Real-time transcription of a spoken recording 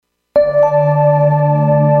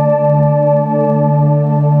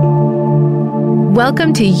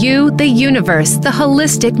Welcome to You, the Universe, the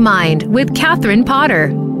Holistic Mind with Catherine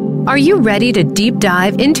Potter. Are you ready to deep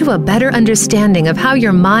dive into a better understanding of how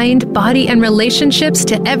your mind, body, and relationships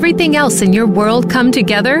to everything else in your world come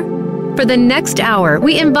together? For the next hour,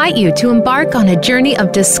 we invite you to embark on a journey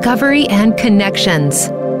of discovery and connections.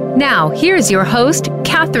 Now, here's your host,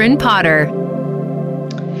 Catherine Potter.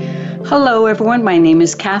 Hello, everyone. My name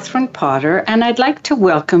is Catherine Potter, and I'd like to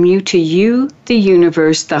welcome you to You, the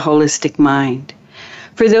Universe, the Holistic Mind.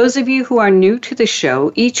 For those of you who are new to the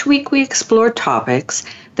show, each week we explore topics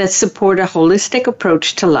that support a holistic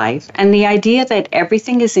approach to life and the idea that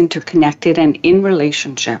everything is interconnected and in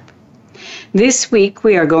relationship. This week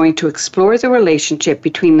we are going to explore the relationship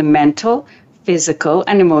between the mental, physical,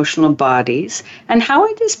 and emotional bodies and how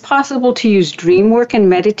it is possible to use dreamwork and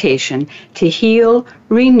meditation to heal,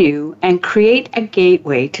 renew, and create a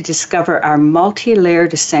gateway to discover our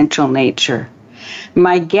multi-layered essential nature.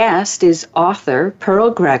 My guest is author Pearl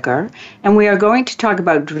Gregor, and we are going to talk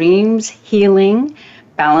about dreams, healing,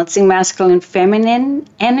 balancing masculine and feminine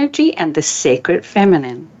energy, and the sacred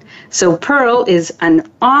feminine. So Pearl is an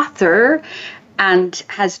author and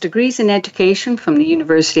has degrees in education from the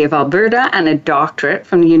University of Alberta and a doctorate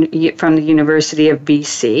from the University of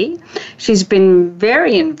BC. She's been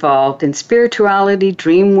very involved in spirituality,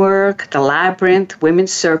 dream work, the labyrinth,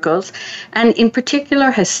 women's circles, and in particular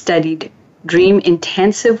has studied dream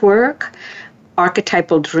intensive work,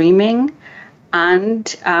 archetypal dreaming,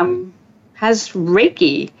 and has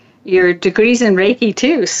Reiki, your degrees in Reiki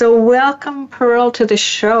too. So welcome, Pearl, to the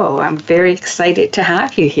show. I'm very excited to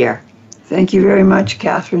have you here. Thank you very much,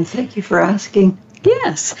 Catherine. Thank you for asking.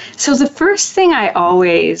 Yes. So the first thing I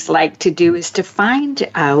always like to do is to find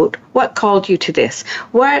out what called you to this.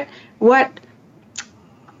 What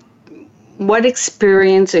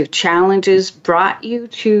experience or challenges brought you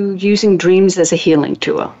to using dreams as a healing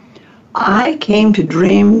tool? I came to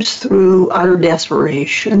dreams through utter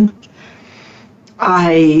desperation.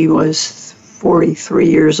 I was 43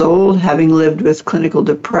 years old, having lived with clinical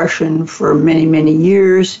depression for many, many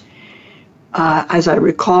years. As I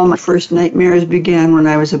recall, my first nightmares began when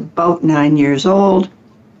I was about 9 years old.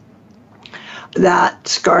 That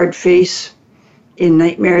scarred face in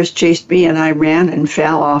nightmares chased me, and I ran and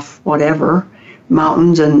fell off whatever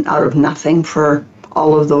mountains and out of nothing for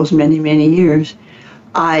all of those many, many years.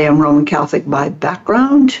 I am Roman Catholic by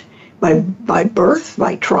background, by birth,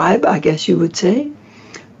 by tribe, I guess you would say.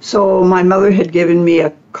 So my mother had given me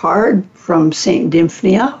a card from Saint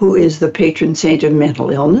Dymphnia, who is the patron saint of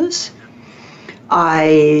mental illness.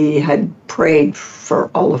 I had prayed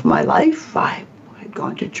for all of my life. I had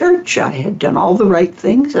gone to church. I had done all the right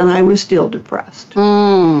things, and I was still depressed.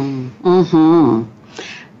 Mm-hmm.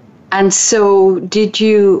 And so did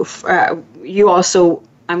you, you also,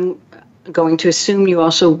 I'm going to assume you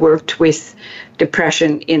also worked with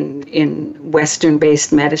depression in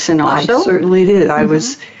Western-based medicine also? I certainly did.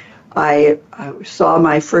 Mm-hmm. I saw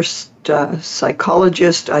my first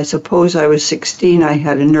psychologist. I suppose I was 16. I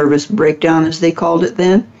had a nervous breakdown, as they called it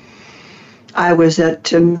then. I was at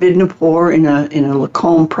Midnapore in a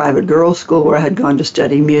Lacombe private girls' school where I had gone to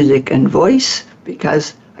study music and voice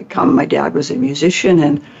because my dad was a musician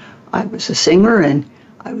and I was a singer, and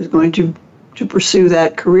I was going to pursue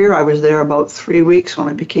that career. I was there about 3 weeks when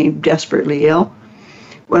I became desperately ill.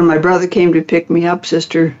 When my brother came to pick me up,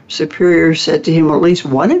 Sister Superior said to him, well, at least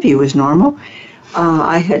one of you is normal.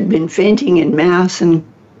 I had been fainting in Mass and,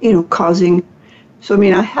 causing... So,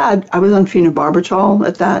 I was on phenobarbital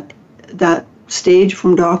at that stage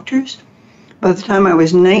from doctors. By the time I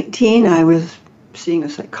was 19, I was seeing a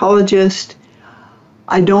psychologist.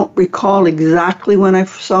 I don't recall exactly when I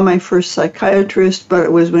saw my first psychiatrist, but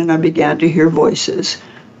it was when I began to hear voices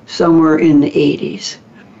somewhere in the 80s.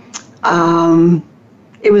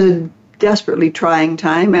 It was a desperately trying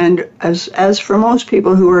time, and as for most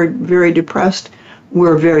people who are very depressed,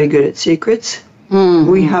 we're very good at secrets. Mm-hmm.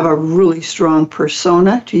 We have a really strong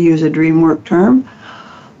persona, to use a dreamwork term,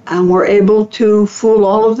 and we're able to fool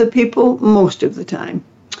all of the people most of the time.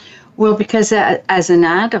 Well, because as an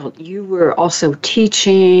adult, you were also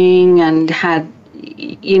teaching and had,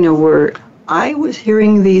 I was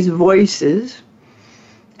hearing these voices,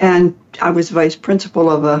 and I was vice principal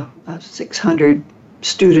of a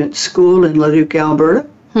 600-student school in Leduc, Alberta.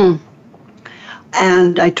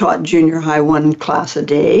 And I taught junior high one class a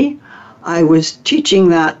day. I was teaching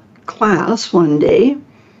that class one day,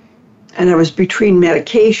 and I was between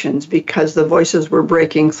medications because the voices were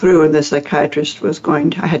breaking through, and the psychiatrist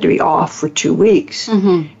I had to be off for 2 weeks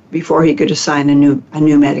before he could assign a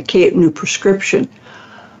new prescription.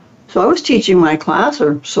 So I was teaching my class,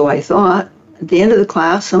 or so I thought. At the end of the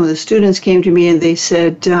class, some of the students came to me and they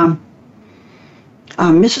said,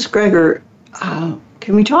 Mrs. Gregor,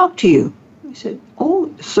 can we talk to you? I said,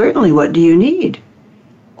 oh, certainly. What do you need?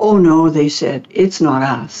 Oh, no, they said, it's not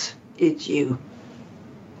us. It's you.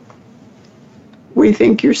 We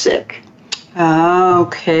think you're sick.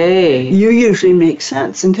 Okay. You usually make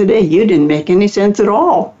sense, and today you didn't make any sense at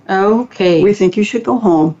all. Okay. We think you should go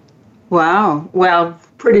home. Wow. Well,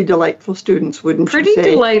 pretty delightful students, wouldn't you say?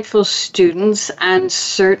 Pretty delightful students, and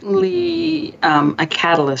certainly a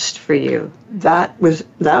catalyst for you. That.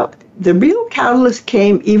 The real catalyst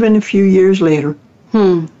came even a few years later.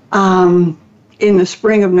 In the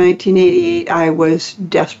spring of 1988, I was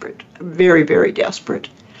desperate, very, very desperate.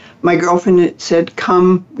 My girlfriend had said,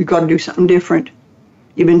 come, we've got to do something different.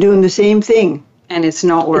 You've been doing the same thing. And it's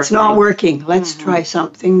not working. It's not working. Let's try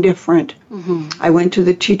something different. I went to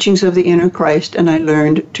the teachings of the inner Christ and I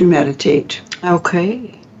learned to meditate.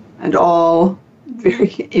 Okay. And all very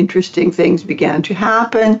interesting things began to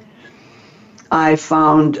happen. I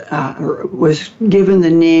found, was given the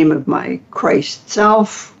name of my Christ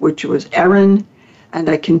self, which was Erin, and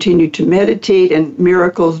I continued to meditate, and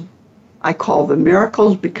miracles, I call them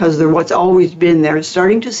miracles because they're what's always been there.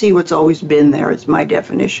 Starting to see what's always been there is my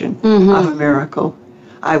definition of a miracle.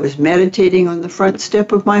 I was meditating on the front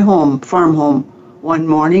step of my farm home, one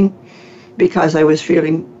morning because I was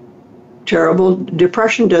feeling terrible.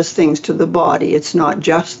 Depression does things to the body. It's not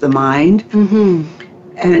just the mind.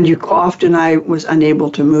 And you coughed and I was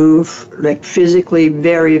unable to move, like physically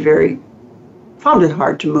very, very, found it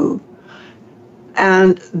hard to move.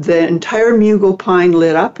 And the entire Mughal pine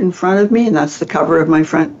lit up in front of me, and that's the cover of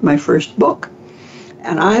my first book.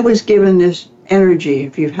 And I was given this energy,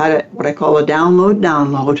 if you've had what I call a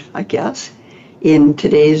download, I guess, in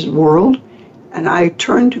today's world. And I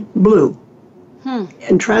turned blue.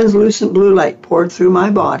 And translucent blue light poured through my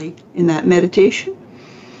body in that meditation.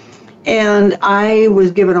 And I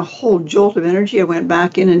was given a whole jolt of energy. I went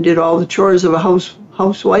back in and did all the chores of a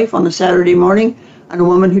housewife on a Saturday morning and a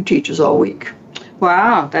woman who teaches all week.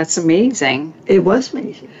 Wow, that's amazing. It was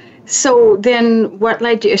amazing. So then what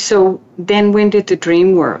led you, when did the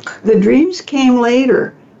dream work? The dreams came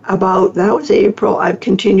later. That was April. I've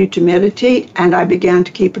continued to meditate and I began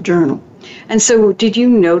to keep a journal. And so did you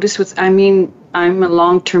notice I'm a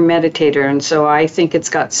long-term meditator, and so I think it's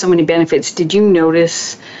got so many benefits. Did you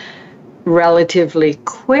notice relatively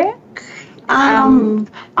quick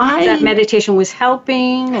that meditation was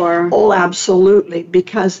helping, or? Oh, absolutely,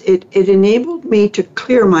 because it enabled me to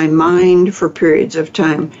clear my mind for periods of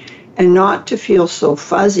time and not to feel so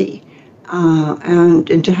fuzzy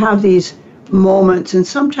and to have these moments, and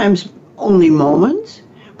sometimes only moments,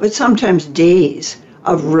 but sometimes days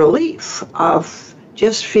of relief, of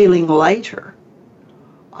just feeling lighter.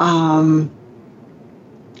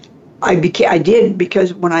 I did,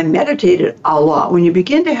 because when I meditated a lot, when you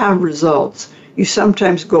begin to have results, you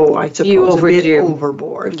sometimes go, I suppose, a bit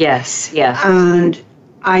overboard. Yes. And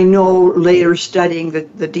I know later, studying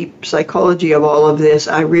the deep psychology of all of this,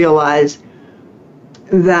 I realized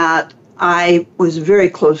that I was very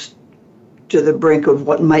close to the brink of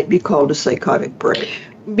what might be called a psychotic break.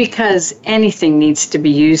 Because anything needs to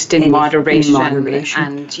be used in moderation,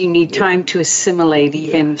 and you need time to assimilate,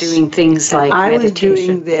 even doing things like meditation. I was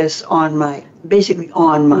doing this basically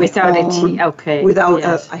on my without own. Okay. Without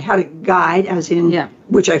I had a guide,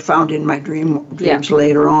 which I found in my dreams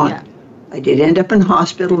later on. Yeah. I did end up in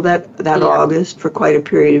hospital that August for quite a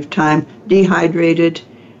period of time, dehydrated,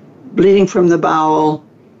 bleeding from the bowel,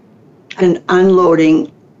 and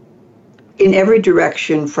unloading in every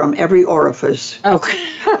direction from every orifice. Okay.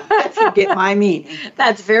 If you get my meaning.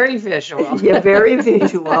 That's very visual. Yeah, very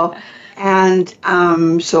visual. And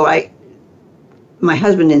my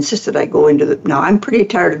husband insisted I go into now I'm pretty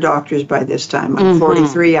tired of doctors by this time. I'm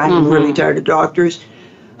 43. I'm really tired of doctors,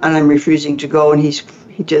 and I'm refusing to go. And he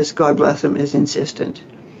just, God bless him, is insistent.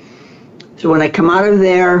 So when I come out of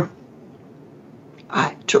there,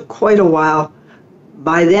 it took quite a while.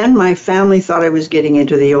 By then, my family thought I was getting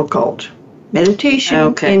into the occult.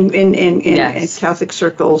 Meditation in Catholic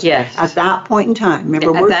circles at that point in time.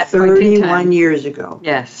 Remember, we're 31 years ago.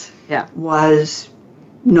 Yes, yeah. Was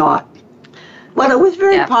not. Well, it was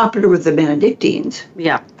very popular with the Benedictines.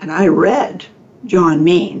 Yeah. And I read John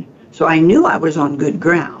Mayne, so I knew I was on good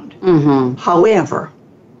ground. However,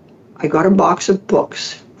 I got a box of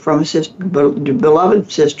books from a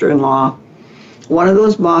beloved sister-in-law. One of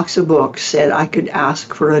those box of books said I could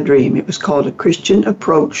ask for a dream. It was called A Christian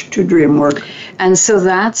Approach to Dreamwork. And so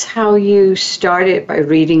that's how you started, by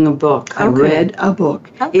reading a book. I read a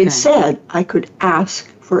book. Okay. It said I could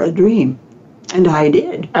ask for a dream, and I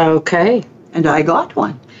did. Okay. And I got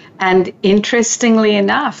one. And interestingly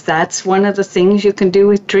enough, that's one of the things you can do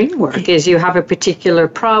with dream work is you have a particular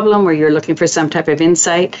problem or you're looking for some type of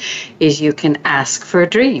insight, is you can ask for a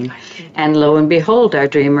dream. And lo and behold, our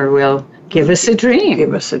dreamer will give us a dream.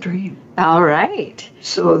 Give us a dream. All right.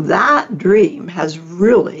 So that dream has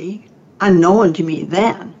really, unknown to me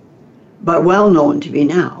then, but well known to me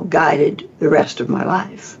now, guided the rest of my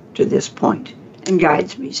life to this point and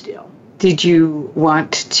guides me still. Did you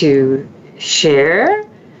want to share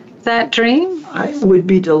that dream? I would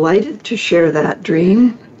be delighted to share that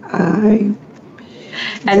dream.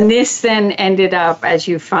 And this then ended up, as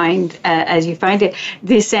you find it,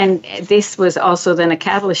 this was also then a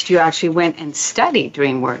catalyst. You actually went and studied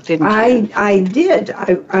dream work, didn't you? I did.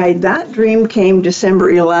 That dream came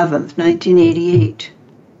December 11th, 1988.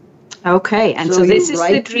 Okay, and so this is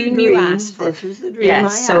the dream you asked for. This is the dream I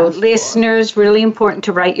asked for. Yes, so listeners, really important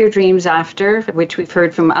to write your dreams after, which we've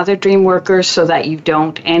heard from other dream workers, so that you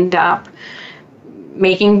don't end up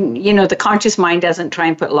making, the conscious mind doesn't try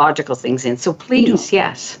and put logical things in. So please,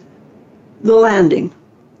 yes. The landing.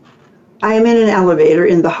 I am in an elevator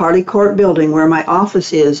in the Harley-Court building where my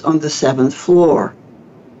office is on the 7th floor.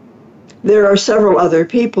 There are several other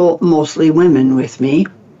people, mostly women, with me.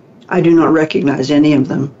 I do not recognize any of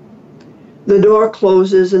them. The door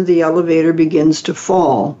closes and the elevator begins to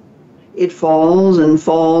fall. It falls and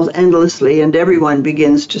falls endlessly, and everyone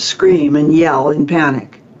begins to scream and yell in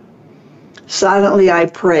panic. Silently I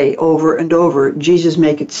pray over and over, Jesus,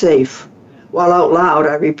 make it safe, while out loud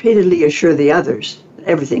I repeatedly assure the others that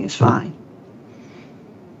everything is fine.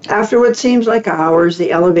 After what seems like hours,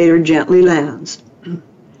 the elevator gently lands.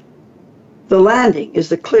 The landing is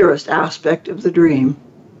the clearest aspect of the dream.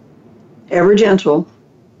 Ever gentle,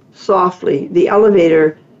 softly, the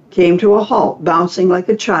elevator came to a halt, bouncing like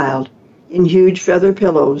a child in huge feather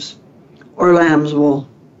pillows or lamb's wool.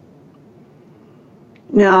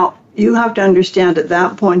 Now, you have to understand at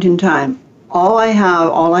that point in time, all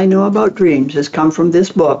I know about dreams has come from this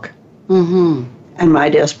book and my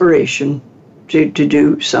desperation to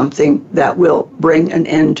do something that will bring an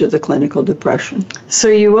end to the clinical depression. So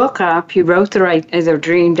you woke up, you wrote the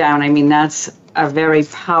dream down. I mean, that's a very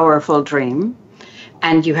powerful dream.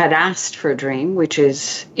 And you had asked for a dream, which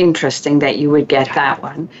is interesting that you would get that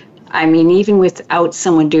one. I mean, even without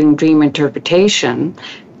someone doing dream interpretation,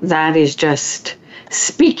 that is just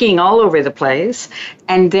speaking all over the place.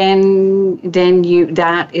 And then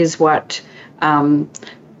that is what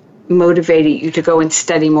motivated you to go and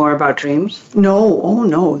study more about dreams?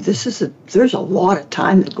 No, there's a lot of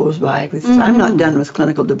time that goes by. I'm not done with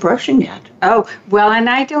clinical depression yet. Oh, well, and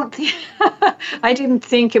I didn't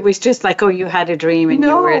think it was just like, oh, you had a dream and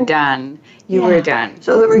you were done. You were done.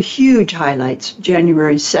 So there were huge highlights.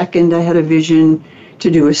 January 2nd, I had a vision to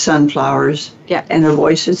do with sunflowers. Yeah. And a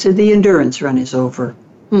voice that said, the endurance run is over.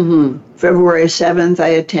 February 7th, I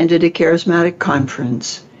attended a charismatic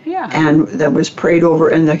conference. Yeah. And that was prayed over,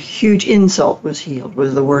 and the huge insult was healed,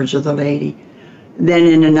 was the words of the lady. Then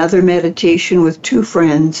in another meditation with two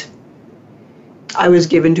friends, I was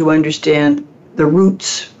given to understand the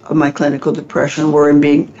roots of my clinical depression were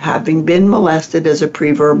in having been molested as a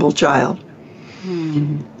pre-verbal child.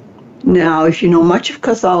 Now, if you know much of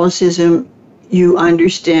Catholicism, you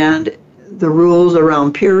understand the rules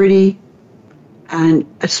around purity, and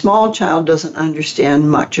a small child doesn't understand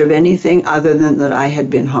much of anything other than that I had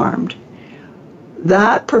been harmed.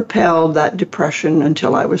 That propelled that depression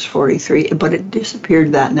until I was 43, but it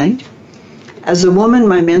disappeared that night. As a woman,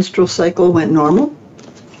 my menstrual cycle went normal.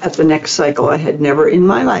 At the next cycle, I had never in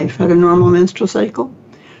my life had a normal menstrual cycle.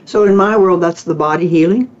 So in my world, that's the body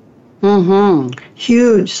healing.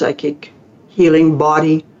 Huge psychic healing,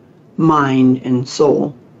 body, mind, and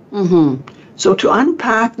soul. So to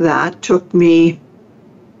unpack that took me,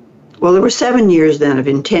 well, there were 7 years then of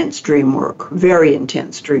intense dream work, very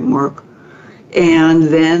intense dream work. And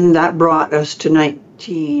then that brought us to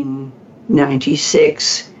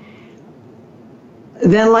 1996.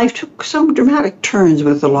 Then life took some dramatic turns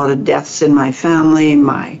with a lot of deaths in my family.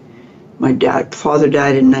 My father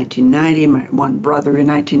died in 1990, my one brother in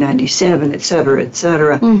 1997, et cetera, et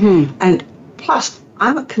cetera. And plus,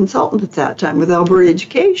 I'm a consultant at that time with Alberta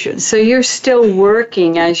Education. So you're still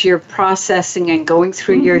working as you're processing and going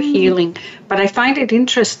through your healing. But I find it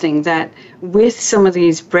interesting that with some of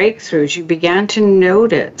these breakthroughs, you began to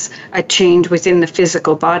notice a change within the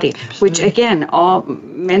physical body, which again, all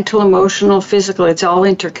mental, emotional, physical, it's all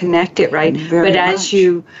interconnected, right? Very but as much.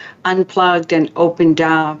 you unplugged and opened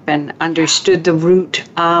up and understood the root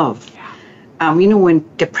of, when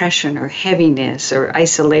depression or heaviness or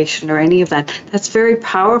isolation or any of that, that's very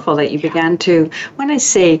powerful that you began to, when I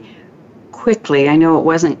say quickly, I know it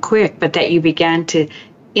wasn't quick, but that you began to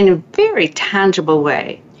in a very tangible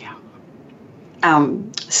way,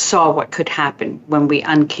 saw what could happen when we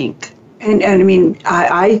unkink. And I mean,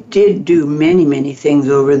 I did do many, many things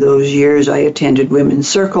over those years. I attended Women's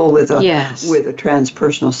Circle with a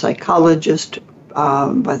transpersonal psychologist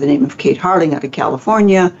by the name of Kate Harling out of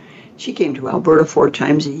California. She came to Alberta 4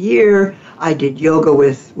 times a year. I did yoga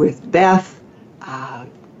with Beth.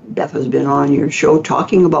 Beth has been on your show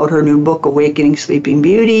talking about her new book, Awakening Sleeping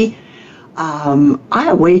Beauty. I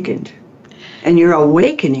awakened. And you're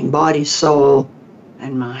awakening body, soul,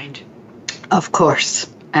 and mind. Of course.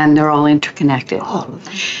 And they're all interconnected. All of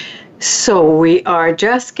them. So we are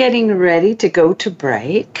just getting ready to go to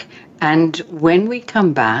break. And when we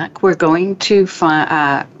come back, we're going to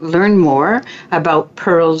learn more about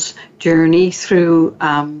Pearl's journey through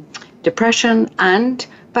depression,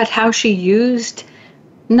 but how she used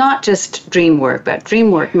not just dreamwork, but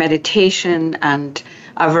dreamwork, meditation, and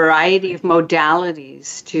a variety of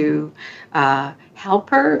modalities to help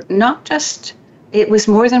her not just, it was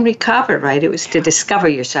more than recover, right? It was to discover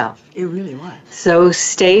yourself. It really was. So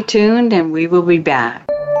stay tuned and we will be back.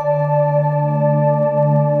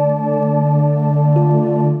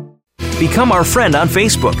 Become our friend on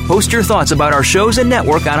Facebook. Post your thoughts about our shows and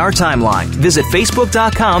network on our timeline. Visit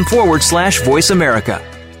facebook.com/Voice America.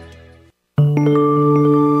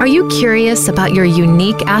 Are you curious about your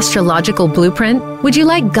unique astrological blueprint? Would you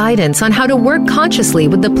like guidance on how to work consciously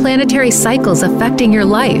with the planetary cycles affecting your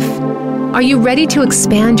life? Are you ready to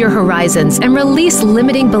expand your horizons and release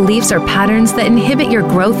limiting beliefs or patterns that inhibit your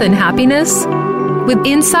growth and happiness? With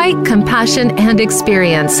insight, compassion, and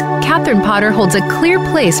experience, Catherine Potter holds a clear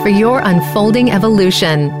place for your unfolding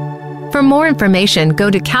evolution. For more information, go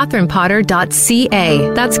to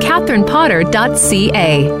catherinepotter.ca. That's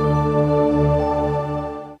catherinepotter.ca.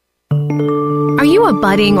 Are you a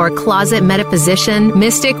budding or closet metaphysician,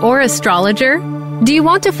 mystic, or astrologer? Do you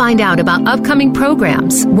want to find out about upcoming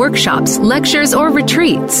programs, workshops, lectures, or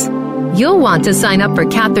retreats? You'll want to sign up for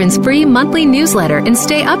Catherine's free monthly newsletter and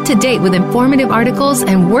stay up to date with informative articles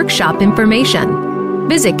and workshop information.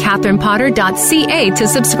 Visit catherinepotter.ca to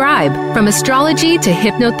subscribe. From astrology to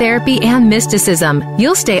hypnotherapy and mysticism,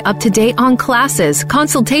 you'll stay up to date on classes,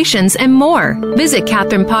 consultations, and more. Visit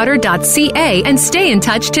catherinepotter.ca and stay in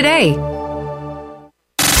touch today.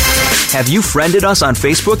 Have you friended us on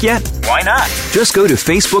Facebook yet? Why not? Just go to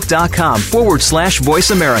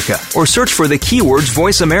facebook.com/Voice America or search for the keywords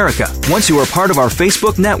Voice America. Once you are part of our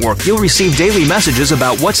Facebook network, you'll receive daily messages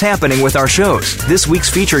about what's happening with our shows, this week's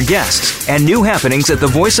featured guests, and new happenings at the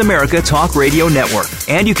Voice America Talk Radio Network.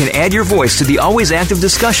 And you can add your voice to the always active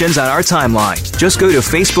discussions on our timeline. Just go to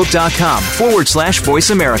facebook.com/Voice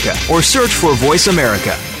America or search for Voice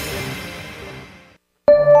America.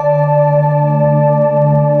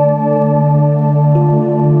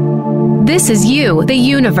 This is You, the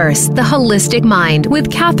Universe, the Holistic Mind with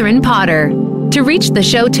Catherine Potter. To reach the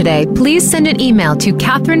show today, please send an email to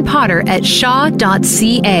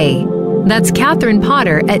catherinepotter@shaw.ca. That's Catherine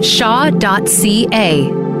Potter @shaw.ca.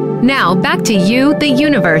 Now, back to You, the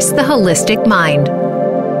Universe, the Holistic Mind.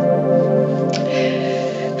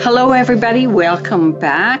 Hello, everybody. Welcome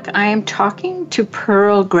back. I am talking to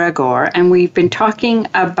Pearl Gregor, and we've been talking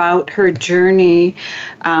about her journey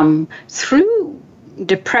through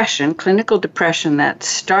depression, clinical depression that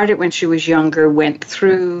started when she was younger, went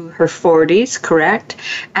through her 40s, correct?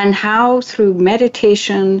 And how through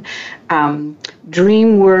meditation,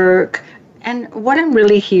 dream work, and what I'm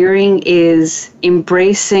really hearing is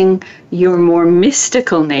embracing your more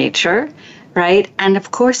mystical nature, right? And of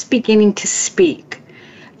course, beginning to speak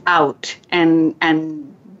out and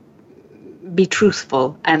be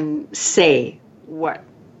truthful and say what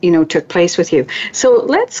took place with you. So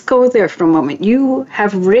let's go there for a moment. You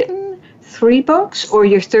have written 3 books, or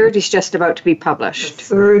your 3rd is just about to be published? The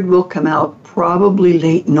 3rd will come out probably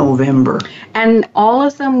late November. And all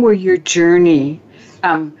of them were your journey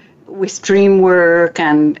with dream work,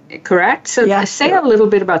 and correct? So say a little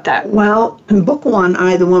bit about that. Well, in book 1,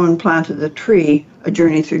 I, the Woman Planted the Tree, A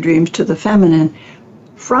Journey Through Dreams to the Feminine,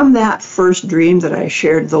 from that first dream that I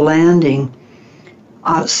shared, the landing,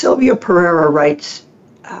 Sylvia Pereira writes,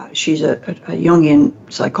 she's a Jungian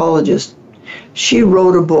psychologist. She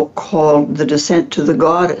wrote a book called The Descent to the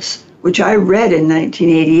Goddess, which I read in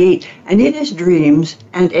 1988, and it is dreams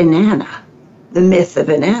and Inanna, the myth of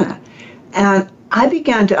Inanna. And I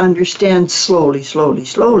began to understand slowly,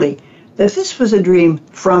 that this was a dream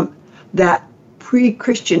from that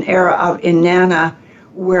pre-Christian era of Inanna,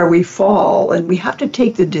 where we fall and we have to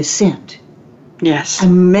take the descent. Yes.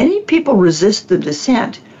 And many people resist the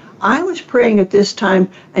descent. I was praying at this time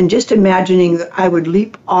and just imagining that I would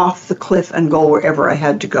leap off the cliff and go wherever I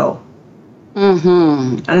had to go.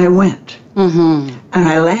 And I went. And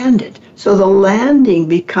I landed. So the landing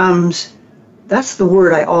becomes, that's the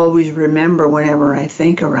word I always remember whenever I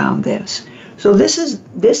think around this. So this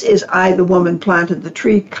is I, the woman planted the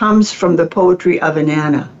tree, comes from the poetry of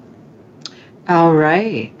Inanna. All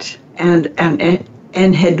right. And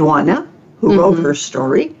Hedwana, who wrote her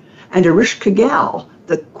story, and Arish Kagal,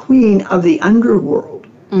 the queen of the underworld.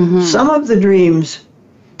 Some of the dreams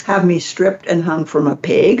have me stripped and hung from a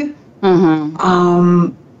peg,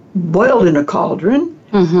 boiled in a cauldron.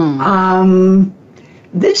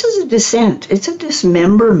 This is a descent. It's a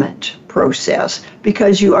dismemberment process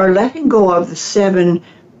because you are letting go of the 7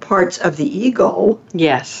 parts of the ego.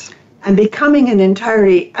 Yes. And becoming an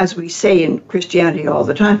entirely, as we say in Christianity all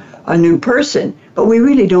the time, a new person. But we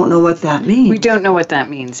really don't know what that means. We don't know what that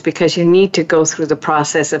means because you need to go through the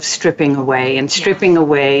process of stripping away and stripping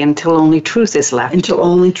away until only truth is left. Until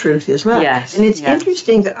only truth is left. Yes. And it's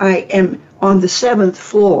interesting that I am on the 7th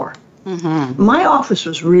floor. My office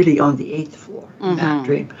was really on the 8th floor in that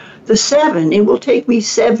dream. The 7, it will take me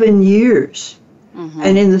 7 years.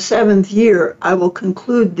 And in the 7th year, I will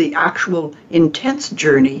conclude the actual intense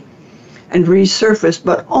journey and resurface,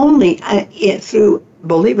 but only through,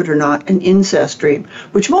 believe it or not, an incest dream,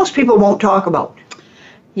 which most people won't talk about.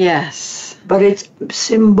 Yes. But it's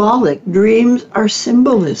symbolic. Dreams are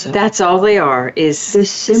symbolism. That's all they are, is The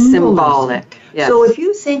symbolism. symbolic. Yes. So if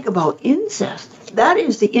you think about incest, that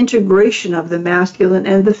is the integration of the masculine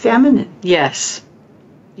and the feminine. Yes.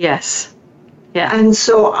 Yes. Yeah. And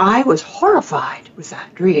so I was horrified with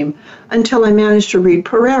that dream until I managed to read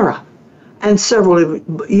Pereira and several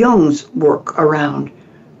of Jung's work around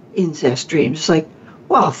incest dreams. It's like,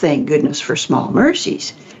 well, thank goodness for small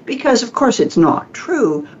mercies. Because, of course, it's not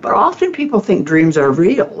true, but often people think dreams are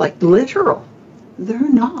real, like literal. They're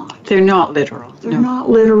not. They're not literal. They're not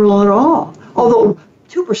literal at all. Although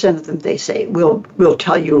 2% of them, they say, will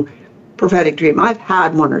tell you prophetic dream. I've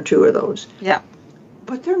had 1 or 2 of those. Yeah.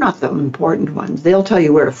 But they're not the important ones. They'll tell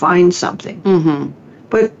you where to find something.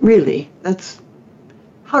 But really, that's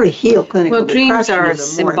how to heal clinical depression. Well, dreams are a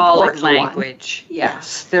is symbolic language. One.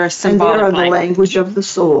 Yes, they're a symbolic and they are the language of the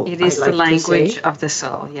soul. It is the language of the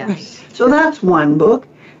soul, yes. Right. So that's one book.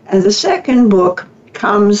 And the second book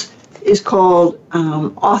is called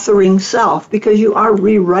Authoring Self, because you are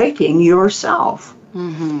rewriting yourself.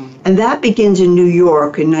 And that begins in New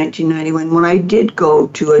York in 1991 when I did go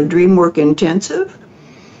to a dreamwork intensive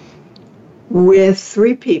with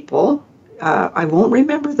 3 people. I won't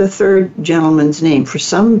remember the third gentleman's name for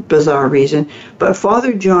some bizarre reason, but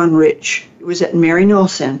Father John Rich was at Maryknoll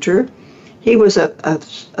Center. He was a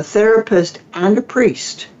therapist and a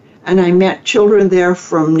priest. And I met children there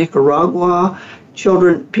from Nicaragua,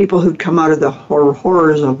 people who'd come out of the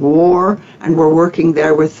horrors of war and were working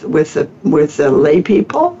there with the lay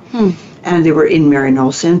people. And they were in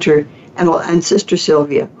Maryknoll Center. And Sister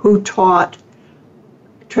Sylvia, who taught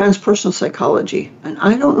transpersonal psychology. And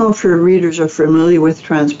I don't know if your readers are familiar with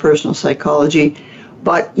transpersonal psychology,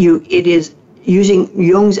 but it is using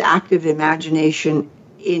Jung's active imagination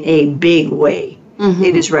in a big way.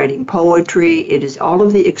 It is writing poetry. It is all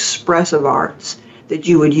of the expressive arts that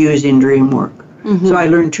you would use in dream work. So I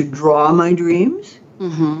learned to draw my dreams.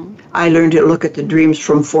 I learned to look at the dreams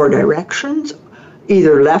from 4 directions,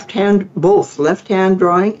 either both left-hand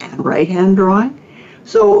drawing and right-hand drawing.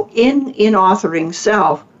 So in Authoring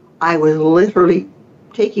Self, I was literally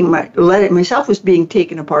myself was being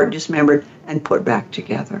taken apart, dismembered, and put back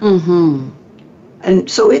together. And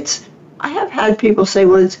so I have had people say,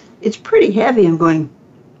 well, it's pretty heavy. I'm going,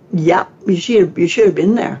 yeah, you should have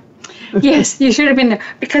been there. Yes, you should have been there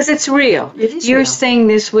because it's real. It is You're real. saying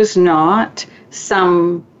this was not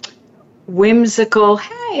some whimsical,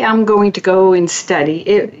 hey, I'm going to go and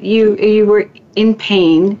study. You were in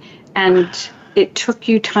pain, and it took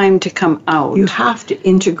you time to come out. You have to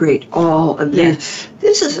integrate all of this. Yes.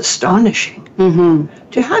 This is astonishing.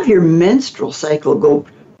 To have your menstrual cycle go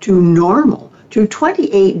to normal, to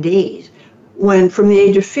 28 days, when from the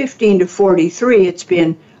age of 15 to 43, it's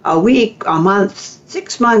been a week, a month,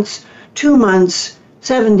 6 months, 2 months,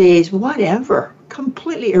 7 days, whatever.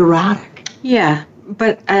 Completely erratic. Yeah,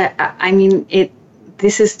 but I mean,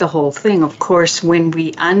 this is the whole thing. Of course, when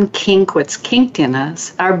we unkink what's kinked in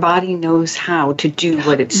us, our body knows how to do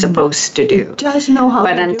what it's supposed to do. It does know how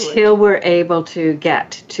but to do it. until we're able to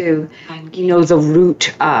get to, the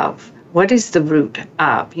root of, what is the root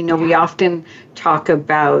of? We often talk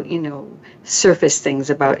about, surface things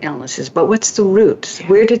about illnesses, but what's the root?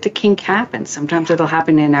 Where did the kink happen? Sometimes it'll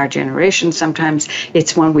happen in our generation, sometimes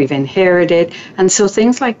it's one we've inherited. And so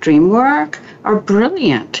things like dream work are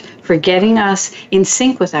brilliant for getting us in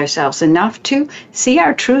sync with ourselves enough to see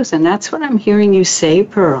our truth. And that's what I'm hearing you say,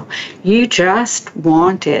 Pearl. You just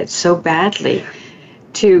wanted so badly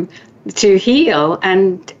to heal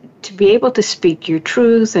and to be able to speak your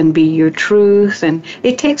truth and be your truth. And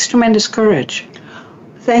it takes tremendous courage.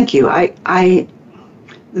 Thank you. The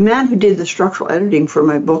man who did the structural editing for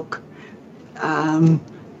my book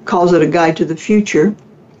calls it a guide to the future,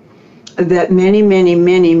 that many, many,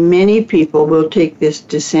 many, many people will take this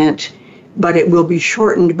descent, but it will be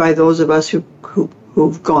shortened by those of us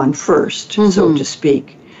who've gone first, so to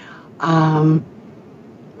speak. In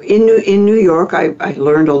New York, I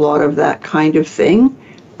learned a lot of that kind of thing.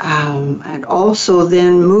 And also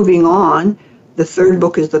then moving on, the third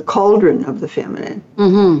book is the Cauldron of the Feminine.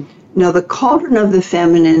 Now, the Cauldron of the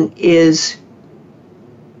Feminine is,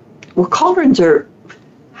 well, cauldrons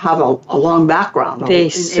have a long background in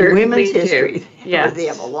women's history. Yes. They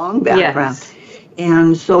have a long background. Yes.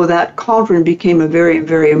 And so that cauldron became a very,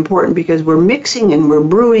 very important, because we're mixing and we're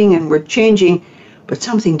brewing and we're changing, but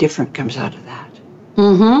something different comes out of that.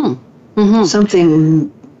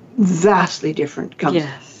 Something vastly different comes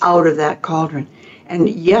out of that cauldron. And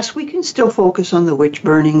yes, we can still focus on the witch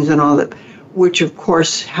burnings and all that, which of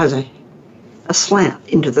course has a slant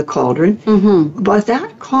into the cauldron. But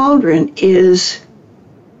that cauldron is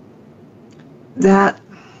that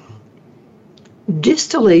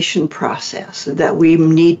distillation process that we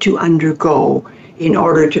need to undergo in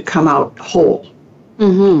order to come out whole.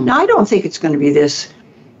 Now, I don't think it's going to be the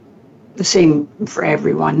same for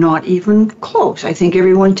everyone, not even close. I think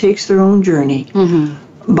everyone takes their own journey.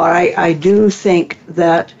 But I do think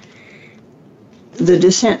that the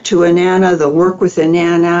descent to Inanna, the work with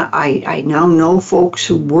Inanna, I now know folks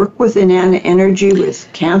who work with Inanna energy with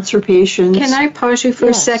cancer patients. Can I pause you for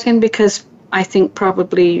a second? Because I think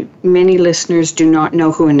probably many listeners do not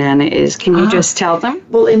know who Inanna is. Can you just tell them?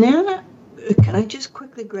 Well, Inanna, can I just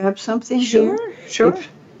quickly grab something here? Sure.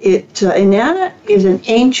 Inanna is an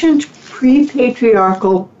ancient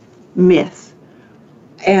pre-patriarchal myth.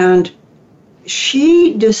 And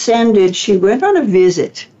she descended, she went on a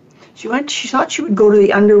visit. She thought she would go to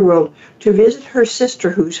the underworld to visit her sister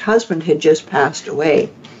whose husband had just passed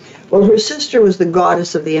away. Well, her sister was the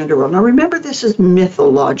goddess of the underworld. Now, remember, this is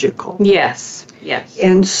mythological. Yes.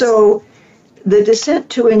 And so the descent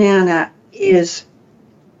to Inanna is,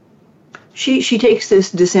 she takes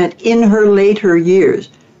this descent in her later years,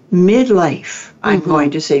 midlife. I'm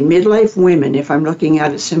going to say midlife women, if I'm looking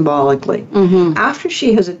at it symbolically, after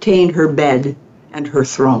she has attained her bed and her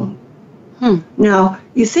throne. Now,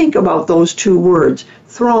 you think about those two words,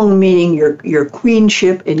 throne meaning your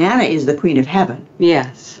queenship. Inanna is the queen of heaven.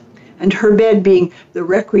 Yes. And her bed being the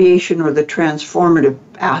recreation or the transformative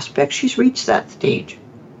aspect. She's reached that stage.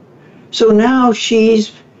 So now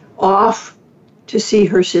she's off to see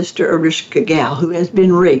her sister Ereshkigal, who has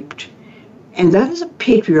been raped. And that is a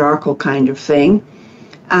patriarchal kind of thing.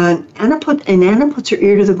 And Inanna puts her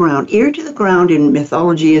ear to the ground. Ear to the ground in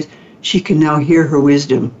mythology is she can now hear her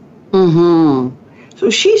wisdom. So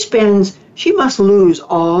she must lose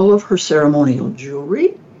all of her ceremonial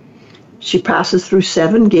jewelry. She passes through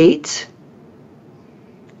 7 gates.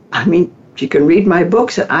 I mean, you can read my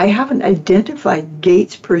books, and I haven't identified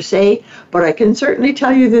gates per se, but I can certainly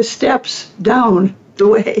tell you the steps down the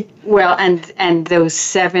way. Well, and the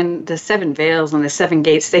 7 veils and the 7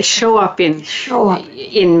 gates, they show up in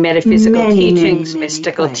metaphysical teachings,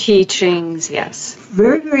 mystical teachings. Yes.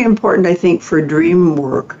 Very, very important, I think, for dream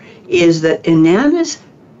work is that Inanna's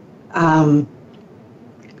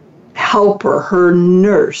helper, her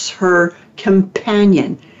nurse, her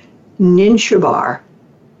companion, Ninshabar.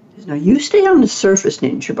 Now, you stay on the surface,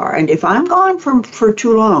 Ninshabar, and if I'm gone for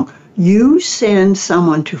too long, you send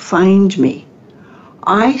someone to find me.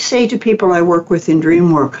 I say to people I work with in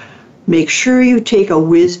dream work, make sure you take a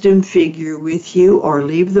wisdom figure with you or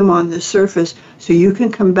leave them on the surface so you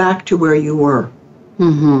can come back to where you were.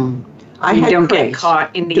 Don't get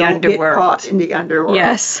caught in the underworld.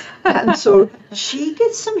 Yes. And so she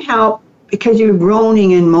gets some help because you're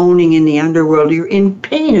groaning and moaning in the underworld. You're in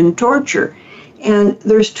pain and torture. And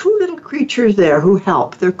there's 2 little creatures there who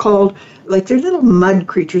help. They're called, they're little mud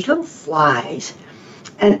creatures, little flies.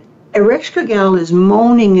 And Ereshkigal is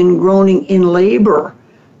moaning and groaning in labor.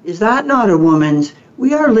 Is that not a woman's?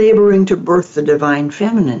 We are laboring to birth the divine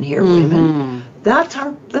feminine here, women. That's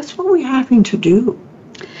what we're having to do.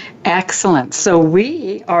 Excellent. So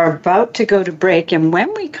we are about to go to break, and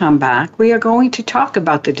when we come back, we are going to talk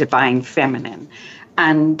about the divine feminine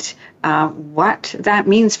and what that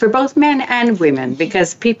means for both men and women,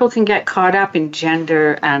 because people can get caught up in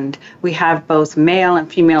gender, and we have both male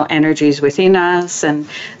and female energies within us. And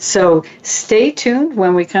so stay tuned.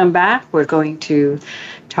 When we come back, we're going to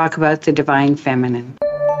talk about the divine feminine.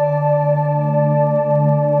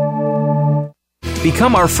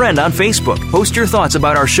 Become our friend on Facebook. Post your thoughts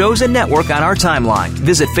about our shows and network on our timeline.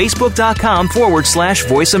 Visit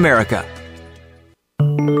facebook.com/Voice America.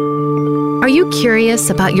 Are you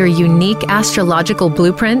curious about your unique astrological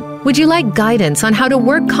blueprint? Would you like guidance on how to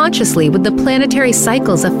work consciously with the planetary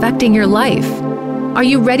cycles affecting your life? Are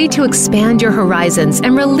you ready to expand your horizons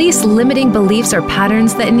and release limiting beliefs or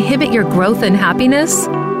patterns that inhibit your growth and happiness?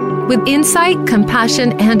 With insight,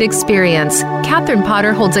 compassion, and experience, Catherine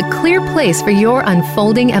Potter holds a clear place for your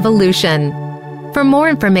unfolding evolution. For more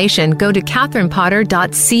information, go to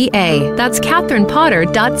catherinepotter.ca. That's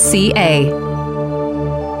catherinepotter.ca.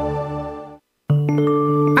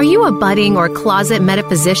 Are you a budding or closet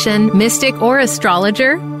metaphysician, mystic, or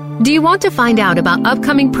astrologer? Do you want to find out about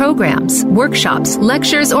upcoming programs, workshops,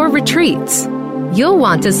 lectures, or retreats? You'll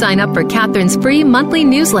want to sign up for Catherine's free monthly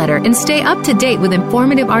newsletter and stay up to date with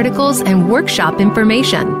informative articles and workshop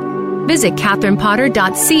information. Visit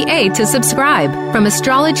catherinepotter.ca to subscribe. From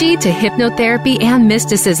astrology to hypnotherapy and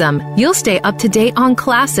mysticism, you'll stay up to date on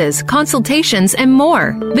classes, consultations, and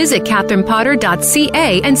more. Visit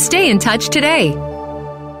catherinepotter.ca and stay in touch today.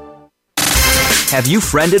 Have you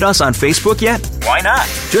friended us on Facebook yet? Why not?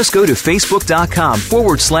 Just go to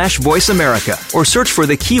facebook.com/Voice America or search for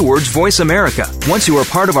the keywords Voice America. Once you are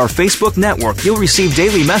part of our Facebook network, you'll receive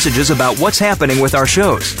daily messages about what's happening with our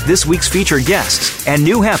shows, this week's featured guests, and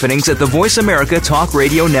new happenings at the Voice America Talk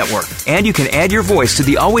Radio Network. And you can add your voice to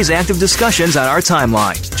the always active discussions on our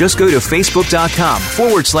timeline. Just go to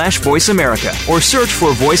facebook.com/Voice America or search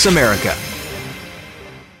for Voice America.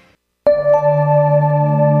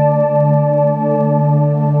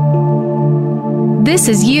 This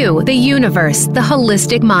is You, the Universe, the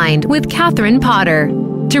Holistic Mind with Catherine Potter.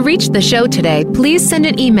 To reach the show today, please send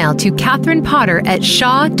an email to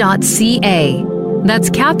catherinepotter@shaw.ca. That's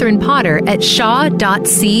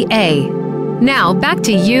catherinepotter@shaw.ca. Now, back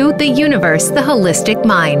to You, the Universe, the Holistic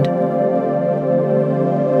Mind.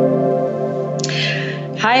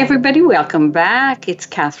 Hi, everybody. Welcome back. It's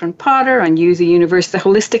Catherine Potter on You, the Universe, the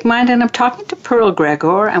Holistic Mind, and I'm talking to Pearl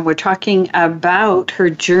Gregor, and we're talking about her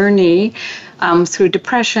journey through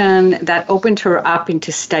depression that opened her up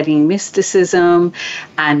into studying mysticism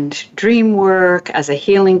and dream work as a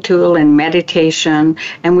healing tool and meditation.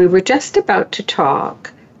 And we were just about to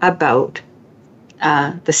talk about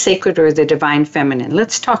the sacred or the divine feminine.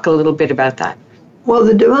 Let's talk a little bit about that. Well,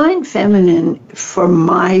 the divine feminine,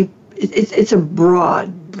 it's a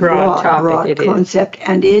broad topic, concept,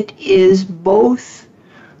 and it is both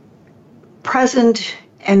present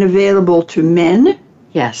and available to men,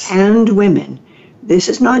 yes, and women. This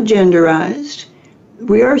is not genderized.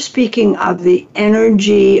 We are speaking of the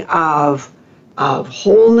energy of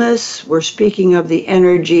wholeness. We're speaking of the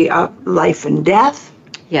energy of life and death.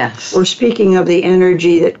 Yes. We're speaking of the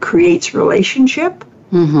energy that creates relationship,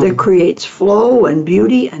 that creates flow and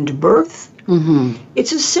beauty and birth.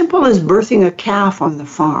 It's as simple as birthing a calf on the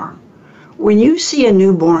farm. When you see a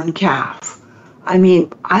newborn calf, I mean,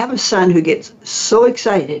 I have a son who gets so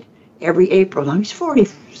excited every April. Now he's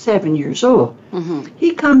 47 years old.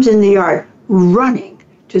 He comes in the yard running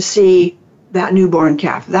to see that newborn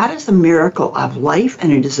calf. That is the miracle of life,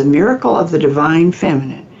 and it is a miracle of the divine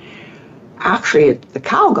feminine. Actually, the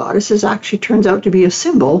cow goddess actually turns out to be a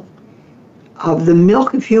symbol of the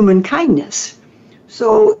milk of human kindness.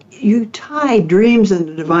 So you tie dreams and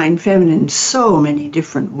the divine feminine in so many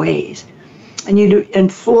different ways.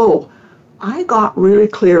 And flow. I got really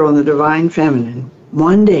clear on the divine feminine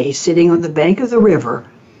one day sitting on the bank of the river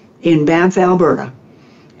in Banff, Alberta.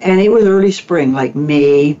 And it was early spring, like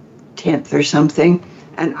May 10th or something.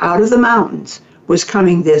 And out of the mountains was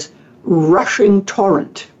coming this rushing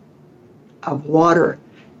torrent of water.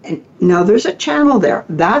 And now there's a channel there.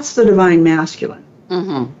 That's the divine masculine.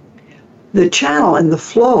 The channel and the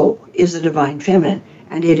flow is the divine feminine,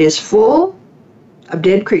 and it is full of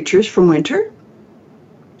dead creatures from winter,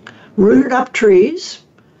 rooted up trees,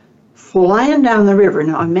 flying down the river.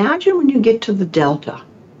 Now imagine when you get to the delta,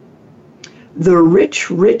 the rich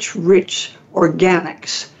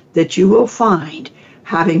organics that you will find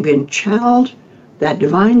having been channeled, that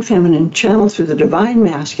divine feminine channeled through the divine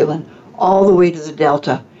masculine all the way to the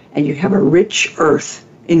delta, and you have a rich earth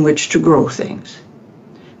in which to grow things.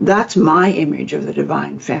 That's my image of the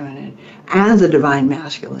divine feminine and the divine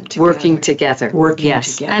masculine together. Working together.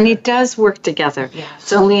 And it does work together. Yes.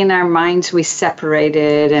 It's only in our minds we separate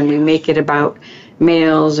it and we make it about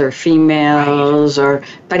males or females,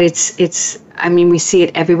 but it's. I mean, we see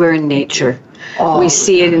it everywhere in nature. We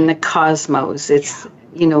see it in the cosmos. It's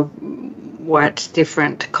what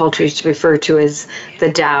different cultures refer to as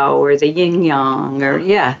the Tao or the Yin Yang, or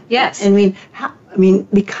yes. I mean,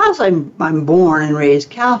 because I'm born and raised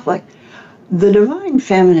Catholic, the divine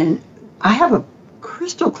feminine. I have a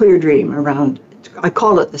crystal clear dream around. I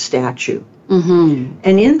call it the statue. Mm-hmm.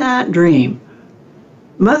 And in that dream,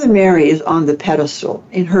 Mother Mary is on the pedestal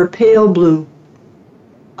in her pale blue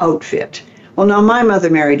outfit. Well, now my Mother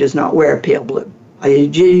Mary does not wear pale blue.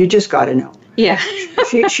 You just got to know. Yeah.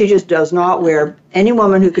 she just does not wear, any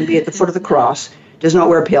woman who can be at the foot of the cross does not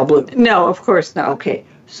wear pale blue. No, of course not. Okay.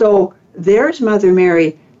 So there's Mother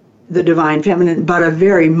Mary, the divine feminine, but a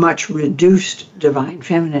very much reduced divine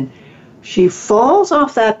feminine. She falls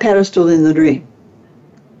off that pedestal in the dream.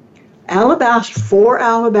 4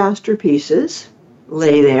 alabaster pieces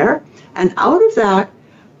lay there, and out of that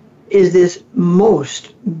is this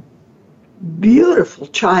most beautiful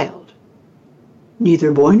child,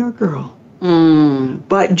 neither boy nor girl,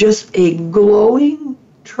 but just a glowing,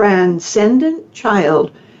 transcendent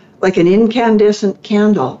child, like an incandescent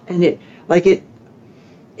candle, and it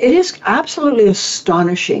is absolutely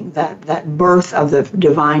astonishing, that birth of the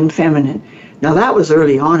divine feminine. Now that was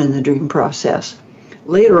early on in the dream process.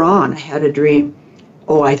 Later on, I had a dream.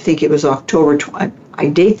 I think it was October. I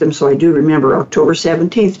date them, so I do remember October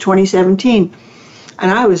 17th, 2017.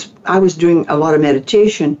 And I was doing a lot of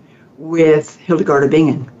meditation with Hildegard of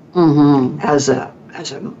Bingen as a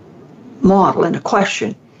model and a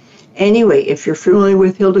question. Anyway, if you're familiar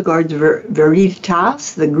with Hildegard's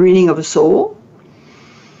Veritas, the greening of a soul,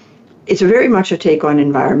 it's very much a take on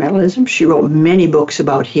environmentalism. She wrote many books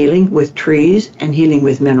about healing with trees and healing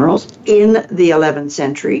with minerals in the 11th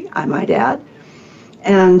century, I might add.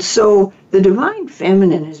 And so the divine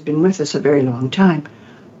feminine has been with us a very long time.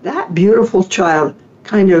 That beautiful child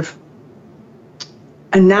kind of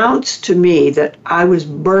announced to me that I was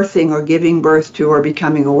birthing or giving birth to or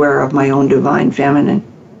becoming aware of my own divine feminine.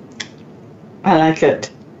 I like it.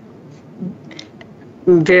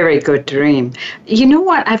 Very good dream. You know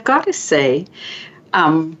what? I've got to say,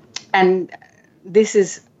 and this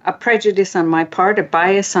is a prejudice on my part, a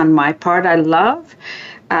bias on my part. I love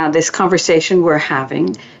this conversation we're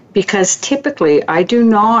having because typically I do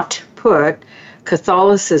not put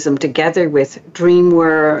Catholicism together with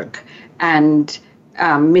dreamwork and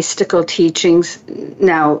mystical teachings.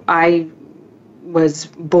 Now, I was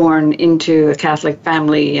born into a Catholic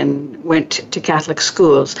family and went to Catholic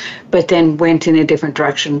schools, but then went in a different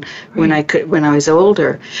direction when I was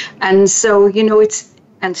older. And so,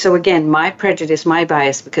 so again, my prejudice, my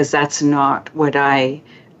bias, because that's not what I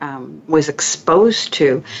was exposed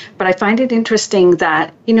to. But I find it interesting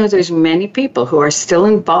that, there's many people who are still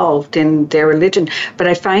involved in their religion, but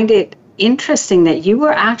I find it interesting that you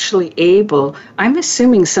were actually able, I'm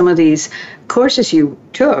assuming some of these courses you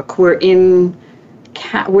took were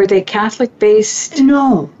were they Catholic-based?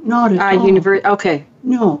 No, not at all. Okay.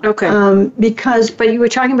 No. Okay. But you were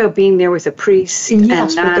talking about being there with a priest.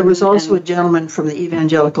 Yes, but there was also a gentleman from the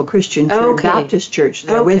Evangelical Christian Church, Baptist Church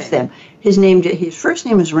there with them. His first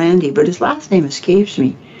name is Randy, but his last name escapes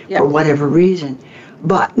me for whatever reason.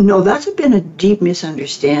 But no, that's been a deep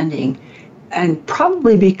misunderstanding, and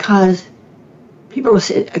probably because people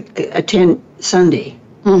attend Sunday.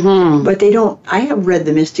 Mm-hmm. But they don't. I have read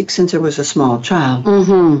the mystics since I was a small child.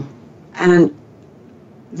 Mm-hmm. And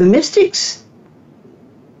the mystics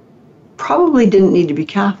probably didn't need to be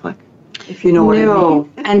Catholic, if you know what I mean. No,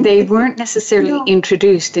 and they weren't necessarily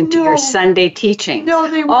introduced into your Sunday teaching. No,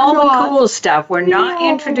 they were not. All the cool stuff were not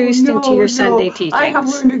introduced into your Sunday teachings. I have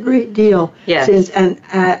learned a great deal since, and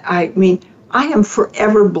I am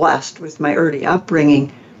forever blessed with my early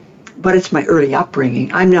upbringing. But it's my early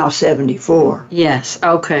upbringing. I'm now 74. Yes,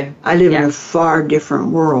 okay. I live in a far different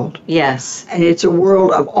world. Yes. And it's a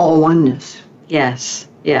world of all oneness. Yes,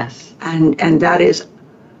 yes. And that is,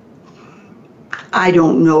 I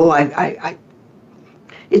don't know,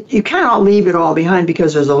 you cannot leave it all behind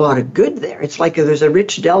because there's a lot of good there. It's like there's a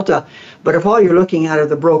rich delta, but if all you're looking at are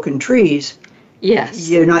the broken trees,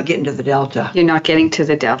 you're not getting to the delta. You're not getting to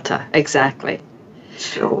the delta, exactly.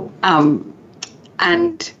 So.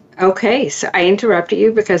 Okay, so I interrupted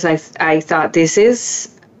you because I thought this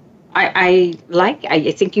is, I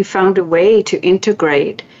think you found a way to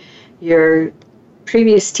integrate your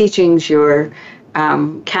previous teachings, your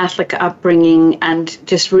Catholic upbringing, and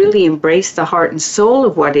just really embrace the heart and soul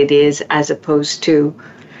of what it is as opposed to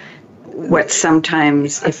what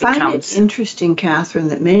sometimes it becomes. I find it interesting, Catherine,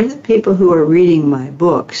 that many of the people who are reading my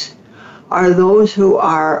books are those who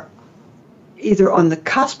are either on the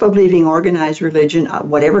cusp of leaving organized religion,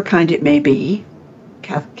 whatever kind it may be,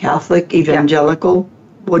 Catholic, evangelical,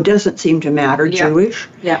 well, it doesn't seem to matter, Jewish.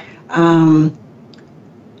 Yeah.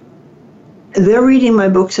 They're reading my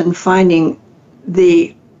books and finding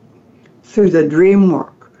through the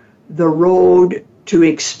dreamwork, the road to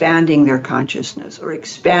expanding their consciousness or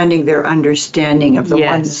expanding their understanding of the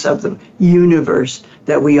oneness of the universe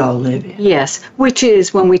that we all live in. Yes, which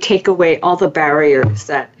is when we take away all the barriers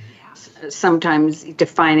that sometimes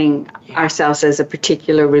defining ourselves as a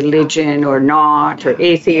particular religion or not, or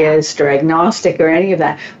atheist or agnostic or any of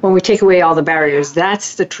that. When we take away all the barriers,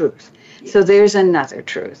 that's the truth. So there's another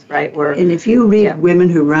truth, right? And if you read Women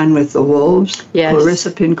Who Run with the Wolves,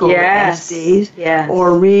 Clarissa Pinkola Estes,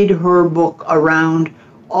 or read her book around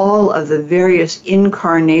all of the various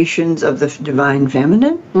incarnations of the divine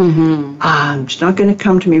feminine, it's not going to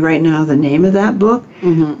come to me right now, the name of that book,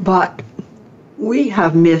 but we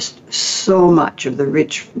have missed so much of the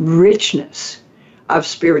richness of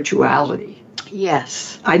spirituality.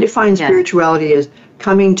 Yes. I define spirituality as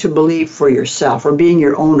coming to believe for yourself or being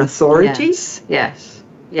your own authority. Yes.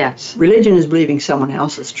 Religion is believing someone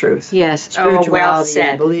else's truth. Yes. Spirituality well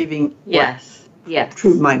said. is believing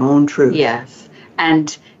truth, my own truth. Yes.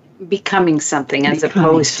 And becoming something as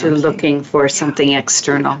opposed to looking for something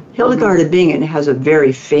external. Hildegard of Bingen has a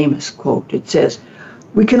very famous quote. It says,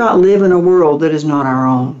 "We cannot live in a world that is not our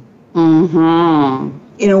own."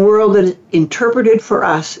 In a world that is interpreted for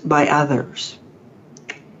us by others.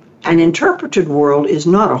 An interpreted world is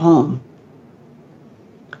not a home.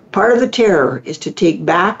 Part of the terror is to take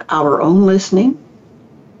back our own listening,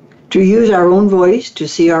 to use our own voice to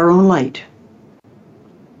see our own light.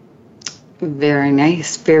 Very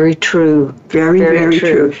nice. Very true. Very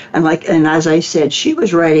true. And as I said, she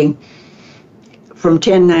was writing from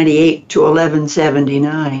 1098 to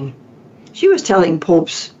 1179. She was telling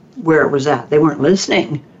popes where it was at. They weren't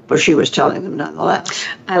listening, but she was telling them nonetheless.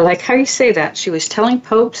 I like how you say that. She was telling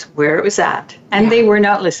popes where it was at, and they were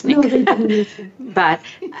not listening. No, they didn't listen.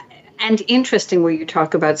 And interesting where you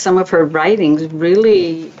talk about some of her writings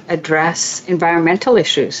really address environmental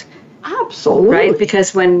issues. Absolutely. Right?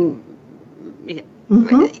 Because when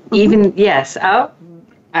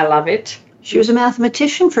I love it. She was a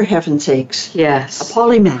mathematician, for heaven's sakes. Yes. A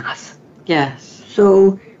polymath. Yes.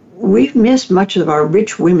 So we've missed much of our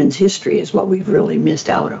rich women's history is what we've really missed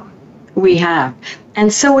out on. We have.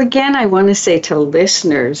 And so again, I want to say to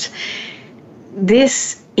listeners,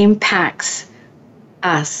 this impacts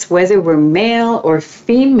us, whether we're male or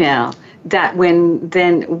female, that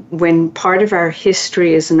when part of our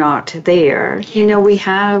history is not there,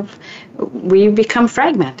 we become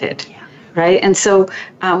fragmented, right? And so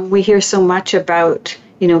we hear so much about,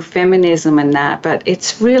 feminism and that, but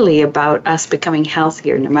it's really about us becoming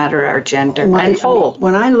healthier no matter our gender and whole.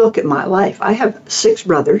 When I look at my life, I have 6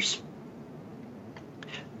 brothers,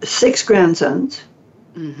 6 grandsons,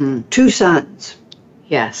 2 sons.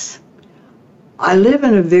 Yes. I live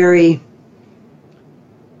in a very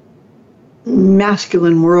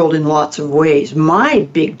masculine world in lots of ways. My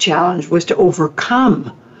big challenge was to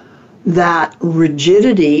overcome that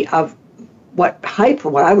rigidity of what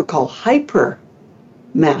I would call hyper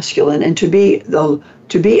masculine, and to be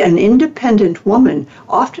an independent woman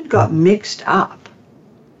often got mixed up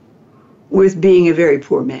with being a very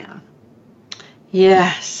poor man.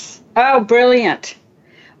 Yes. Oh, brilliant.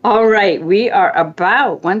 All right, we are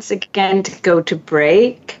about once again to go to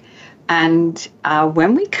break, and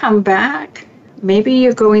when we come back, maybe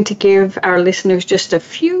you're going to give our listeners just a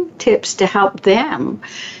few tips to help them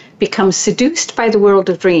become seduced by the world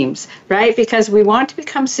of dreams, right? Because we want to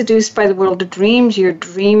become seduced by the world of dreams. Your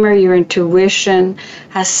dreamer, your intuition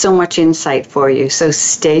has so much insight for you. So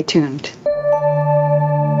stay tuned.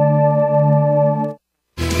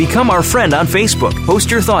 Become our friend on Facebook.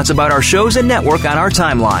 Post your thoughts about our shows and network on our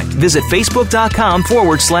timeline. Visit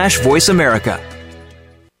facebook.com/Voice America.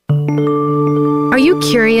 Are you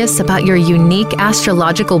curious about your unique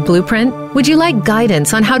astrological blueprint? Would you like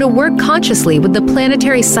guidance on how to work consciously with the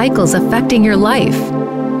planetary cycles affecting your life?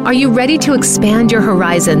 Are you ready to expand your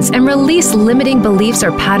horizons and release limiting beliefs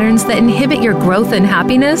or patterns that inhibit your growth and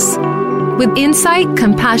happiness? With insight,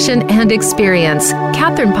 compassion, and experience,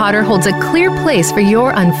 Catherine Potter holds a clear place for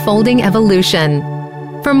your unfolding evolution.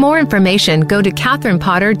 For more information, go to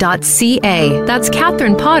catherinepotter.ca. That's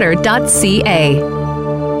catherinepotter.ca.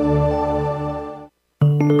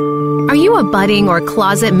 Are you a budding or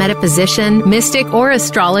closet metaphysician, mystic, or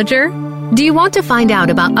astrologer? Do you want to find out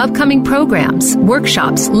about upcoming programs,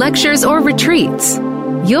 workshops, lectures, or retreats?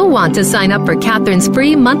 You'll want to sign up for Catherine's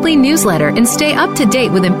free monthly newsletter and stay up to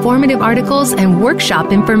date with informative articles and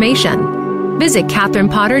workshop information. Visit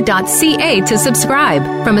CatherinePotter.ca to subscribe.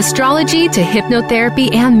 From astrology to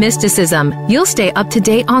hypnotherapy and mysticism, you'll stay up to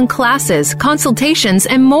date on classes, consultations,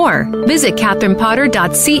 and more. Visit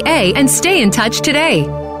CatherinePotter.ca and stay in touch today.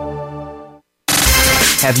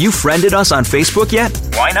 Have you friended us on Facebook yet?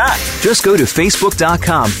 Why not? Just go to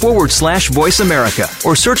Facebook.com/Voice America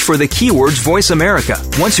or search for the keywords Voice America.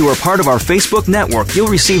 Once you are part of our Facebook network, you'll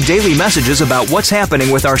receive daily messages about what's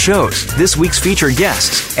happening with our shows, this week's featured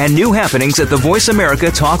guests, and new happenings at the Voice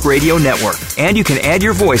America Talk Radio Network. And you can add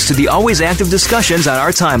your voice to the always active discussions on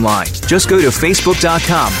our timeline. Just go to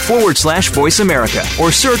Facebook.com/Voice America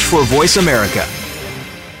or search for Voice America.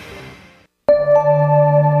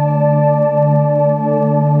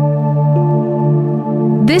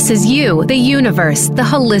 This is You, the Universe, the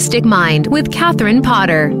Holistic Mind with Catherine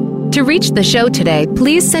Potter. To reach the show today,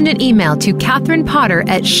 please send an email to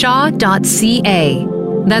catherinepotter@shaw.ca.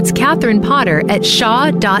 That's Catherine Potter at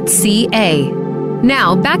shaw.ca.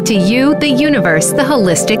 Now, back to You, the Universe, the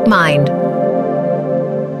Holistic Mind.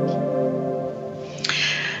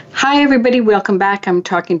 Hi, everybody. Welcome back. I'm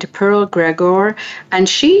talking to Pearl Gregor, and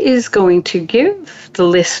she is going to give the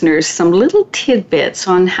listeners some little tidbits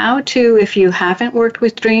on how to, if you haven't worked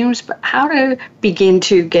with dreams, but how to begin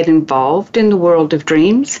to get involved in the world of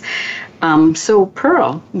dreams. So,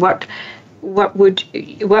 Pearl, what would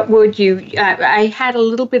you? I had a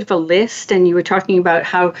little bit of a list, and you were talking about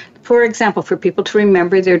how, for example, for people to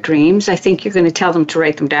remember their dreams, I think you're going to tell them to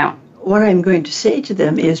write them down. What I'm going to say to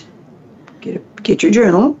them is, get your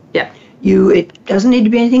journal. Yeah. It doesn't need to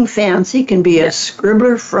be anything fancy. It can be a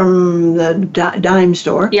scribbler from the dime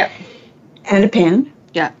store. Yeah. And a pen.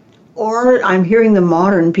 Yeah. Or I'm hearing the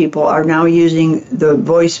modern people are now using the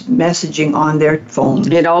voice messaging on their phones.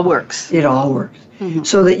 It all works. It all works. Mm-hmm.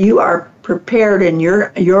 So that you are prepared and you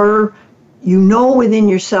know within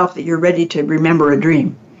yourself that you're ready to remember a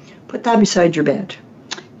dream. Put that beside your bed.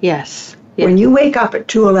 Yes. When you wake up at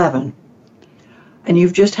 2:11 and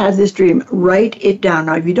you've just had this dream, write it down.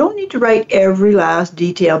 Now, you don't need to write every last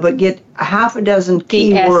detail, but get a half a dozen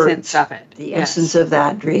key words. The essence of it. The essence of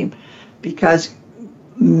that dream. Because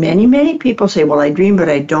many, many people say, well, I dream, but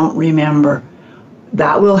I don't remember.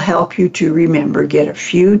 That will help you to remember. Get a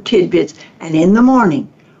few tidbits. And in the morning,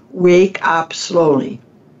 wake up slowly.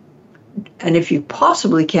 And if you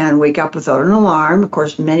possibly can, wake up without an alarm. Of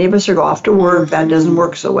course, many of us are off to work. That doesn't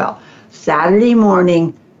work so well. Saturday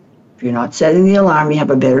morning, if you're not setting the alarm, you have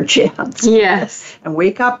a better chance. Yes. And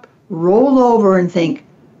wake up, roll over and think,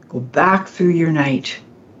 go back through your night.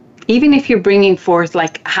 Even if you're bringing forth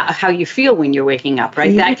like how you feel when you're waking up,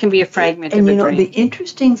 right? That can be a fragment of a dream. And the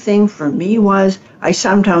interesting thing for me was I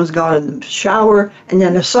sometimes got in the shower and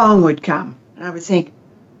then a song would come. And I would think,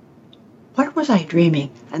 what was I dreaming?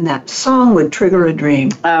 And that song would trigger a dream.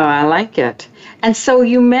 Oh, I like it. And so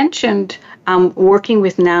you mentioned working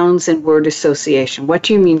with nouns and word association. What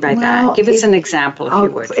do you mean by that? Give us an example, if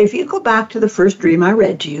you would. If you go back to the first dream I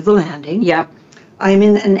read to you, the landing. Yep. I'm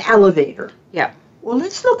in an elevator. Yep. Well,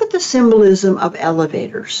 let's look at the symbolism of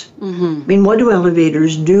elevators. Mm-hmm. I mean, what do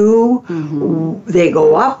elevators do? Mm-hmm. They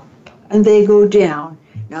go up and they go down.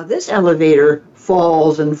 Now, this elevator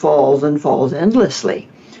falls and falls and falls endlessly.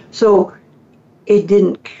 So it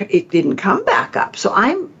didn't come back up. So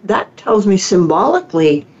that tells me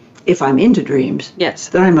symbolically, if I'm into dreams, yes,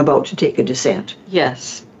 that I'm about to take a descent.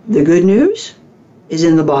 Yes. The good news is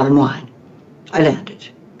in the bottom line. I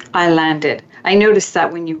landed. I noticed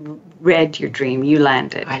that when you read your dream, you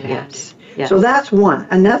landed. I landed. Yes. So that's one.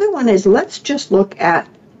 Another one is, let's just look at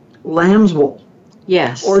lamb's wool.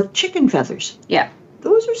 Yes. Or chicken feathers. Yeah.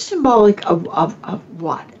 Those are symbolic of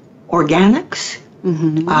what? Organics,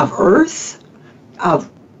 mm-hmm. of earth, of,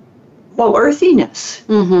 earthiness.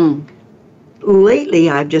 Mm-hmm. Lately,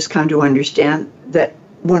 I've just come to understand that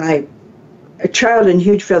a child in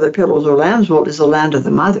huge feather pillows or lamb's wool is the land of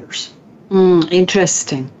the mothers.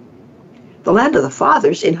 Interesting. The land of the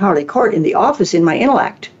fathers in Harley Court, in the office, in my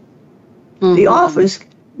intellect. Mm-hmm. The office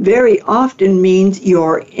very often means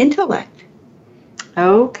your intellect.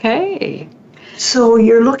 Okay. So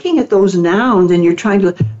you're looking at those nouns and you're trying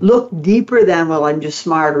to look deeper than, well, I'm just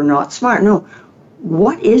smart or not smart. No.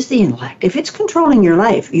 What is the intellect? If it's controlling your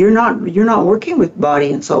life, you're not working with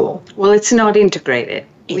body and soul. Well, it's not integrated.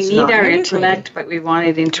 We need our intellect, but we want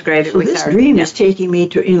it integrated with our... So this dream is taking me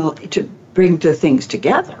to bring the things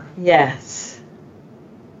together. Yes.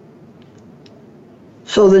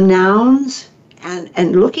 So the nouns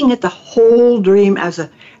and looking at the whole dream as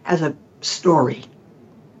a story.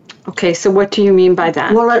 Okay, so what do you mean by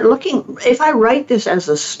that? Well, if I write this as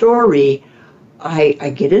a story,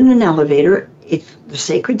 I get in an elevator. It's the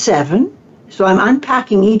Sacred Seven. So I'm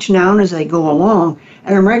unpacking each noun as I go along,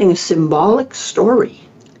 and I'm writing a symbolic story.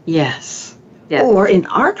 Yes. Yes. Or in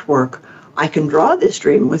artwork, I can draw this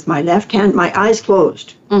dream with my left hand, my eyes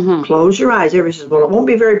closed. Mm-hmm. Close your eyes. Everybody says, well, it won't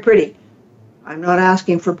be very pretty. I'm not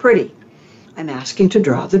asking for pretty. I'm asking to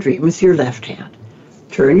draw the dream with your left hand.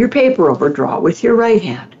 Turn your paper over, draw with your right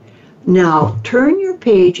hand. Now, turn your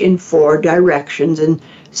page in 4 directions and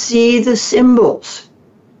see the symbols.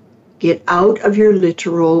 Get out of your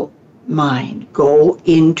literal mind. Go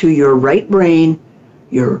into your right brain,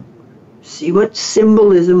 see what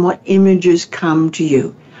symbolism, what images come to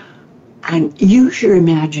you. And use your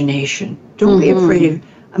imagination. Don't be afraid of,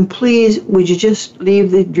 and please, would you just leave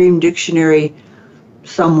the dream dictionary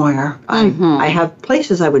somewhere? I have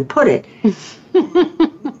places I would put it.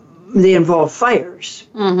 They involve fires,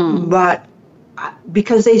 but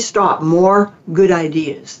because they stop more good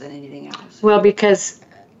ideas than anything else. Well, because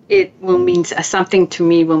it will mean something to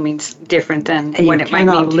me will mean different than and what it might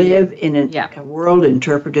mean to you. You cannot live in a world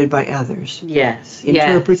interpreted by others. Yes.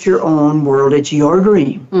 Interpret your own world. It's your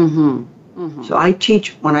dream. So I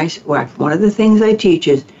teach, one of the things I teach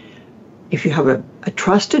is, if you have a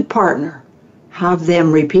trusted partner, have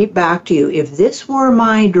them repeat back to you, if this were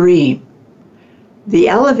my dream, the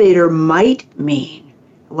elevator might mean,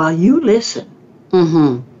 well, you listen.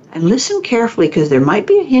 And listen carefully, because there might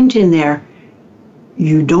be a hint in there.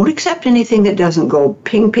 You don't accept anything that doesn't go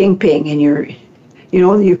ping, ping, ping in your,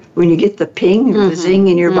 when you get the ping or the zing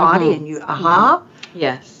in your body and you,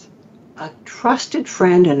 Yes. A trusted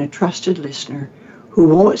friend and a trusted listener who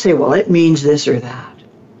won't say, well, it means this or that,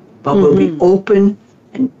 but will be open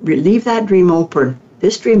and leave that dream open.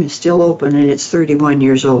 This dream is still open, and it's 31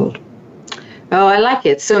 years old. Oh, I like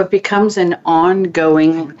it. So it becomes an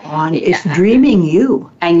ongoing... It's dreaming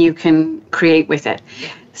you. And you can create with it.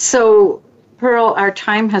 So, Pearl, our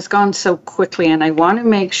time has gone so quickly, and I want to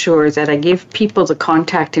make sure that I give people the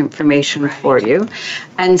contact information for you.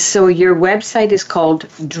 And so your website is called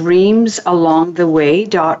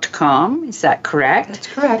dreamsalongtheway.com. Is that correct? That's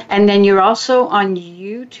correct. And then you're also on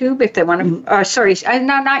YouTube, if they want to... no,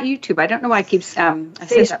 not YouTube. I don't know why I keep...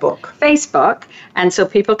 Facebook. Facebook. And so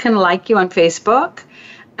people can like you on Facebook.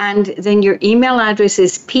 And then your email address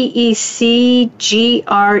is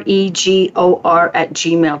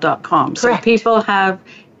pecgregor@gmail.com. So people have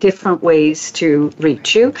different ways to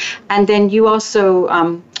reach you. And then you also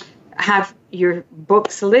have your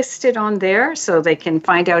books listed on there so they can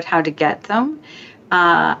find out how to get them.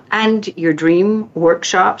 And your dream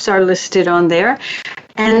workshops are listed on there.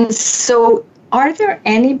 And so are there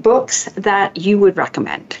any books that you would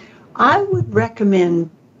recommend? I would recommend...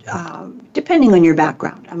 depending on your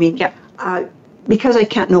background. I mean, because I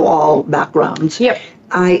can't know all backgrounds,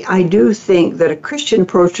 I do think that a Christian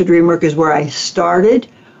approach to dreamwork is where I started.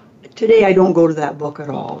 Today, I don't go to that book at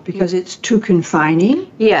all because it's too confining.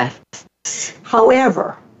 Yes.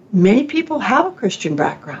 However, many people have a Christian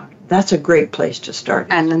background. That's a great place to start.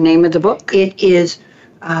 And the name of the book? It is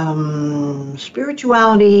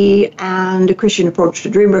Spirituality and a Christian Approach to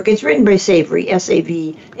Dreamwork. It's written by Savory,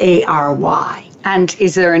 Savary. And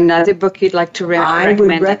is there another book you'd like to recommend? I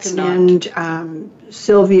would recommend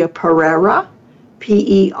Sylvia Pereira,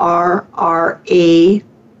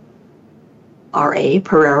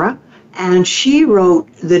 Pereira, and she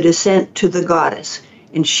wrote The Descent to the Goddess.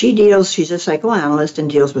 And she's a psychoanalyst and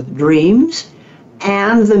deals with dreams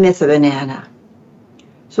and the myth of Inanna.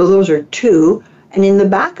 So those are 2. And in the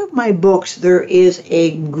back of my books, there is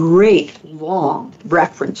a great long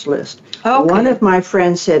reference list. Okay. One of my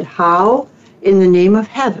friends said, how in the name of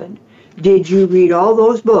heaven did you read all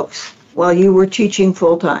those books while you were teaching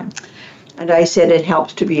full-time? And I said, it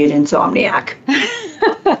helps to be an insomniac.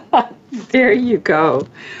 There you go.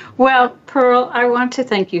 Well, Pearl, I want to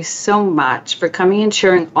thank you so much for coming and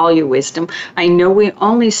sharing all your wisdom. I know we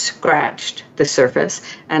only scratched the surface,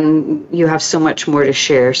 and you have so much more to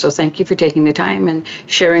share. So thank you for taking the time and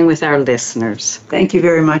sharing with our listeners. Thank you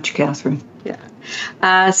very much, Catherine.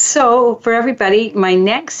 So for everybody, my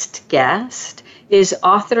next guest is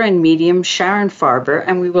author and medium Sharon Farber,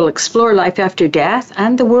 and we will explore life after death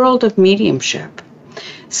and the world of mediumship.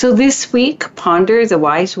 So this week, ponder the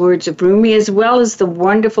wise words of Rumi as well as the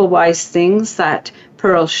wonderful wise things that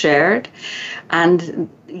Pearl shared. And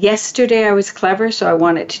yesterday I was clever, so I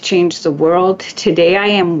wanted to change the world. Today I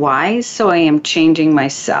am wise, so I am changing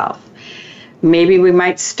myself. Maybe we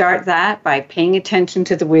might start that by paying attention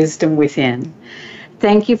to the wisdom within.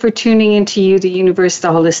 Thank you for tuning into You, the Universe, the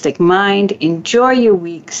Holistic Mind. Enjoy your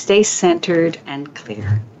week. Stay centered and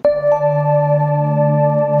clear.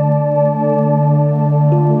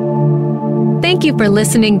 Thank you for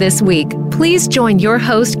listening this week. Please join your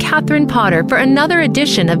host, Catherine Potter, for another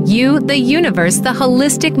edition of You, the Universe, the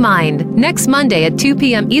Holistic Mind, next Monday at 2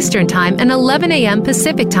 p.m. Eastern Time and 11 a.m.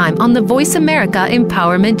 Pacific Time on the Voice America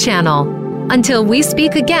Empowerment Channel. Until we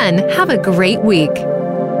speak again, have a great week.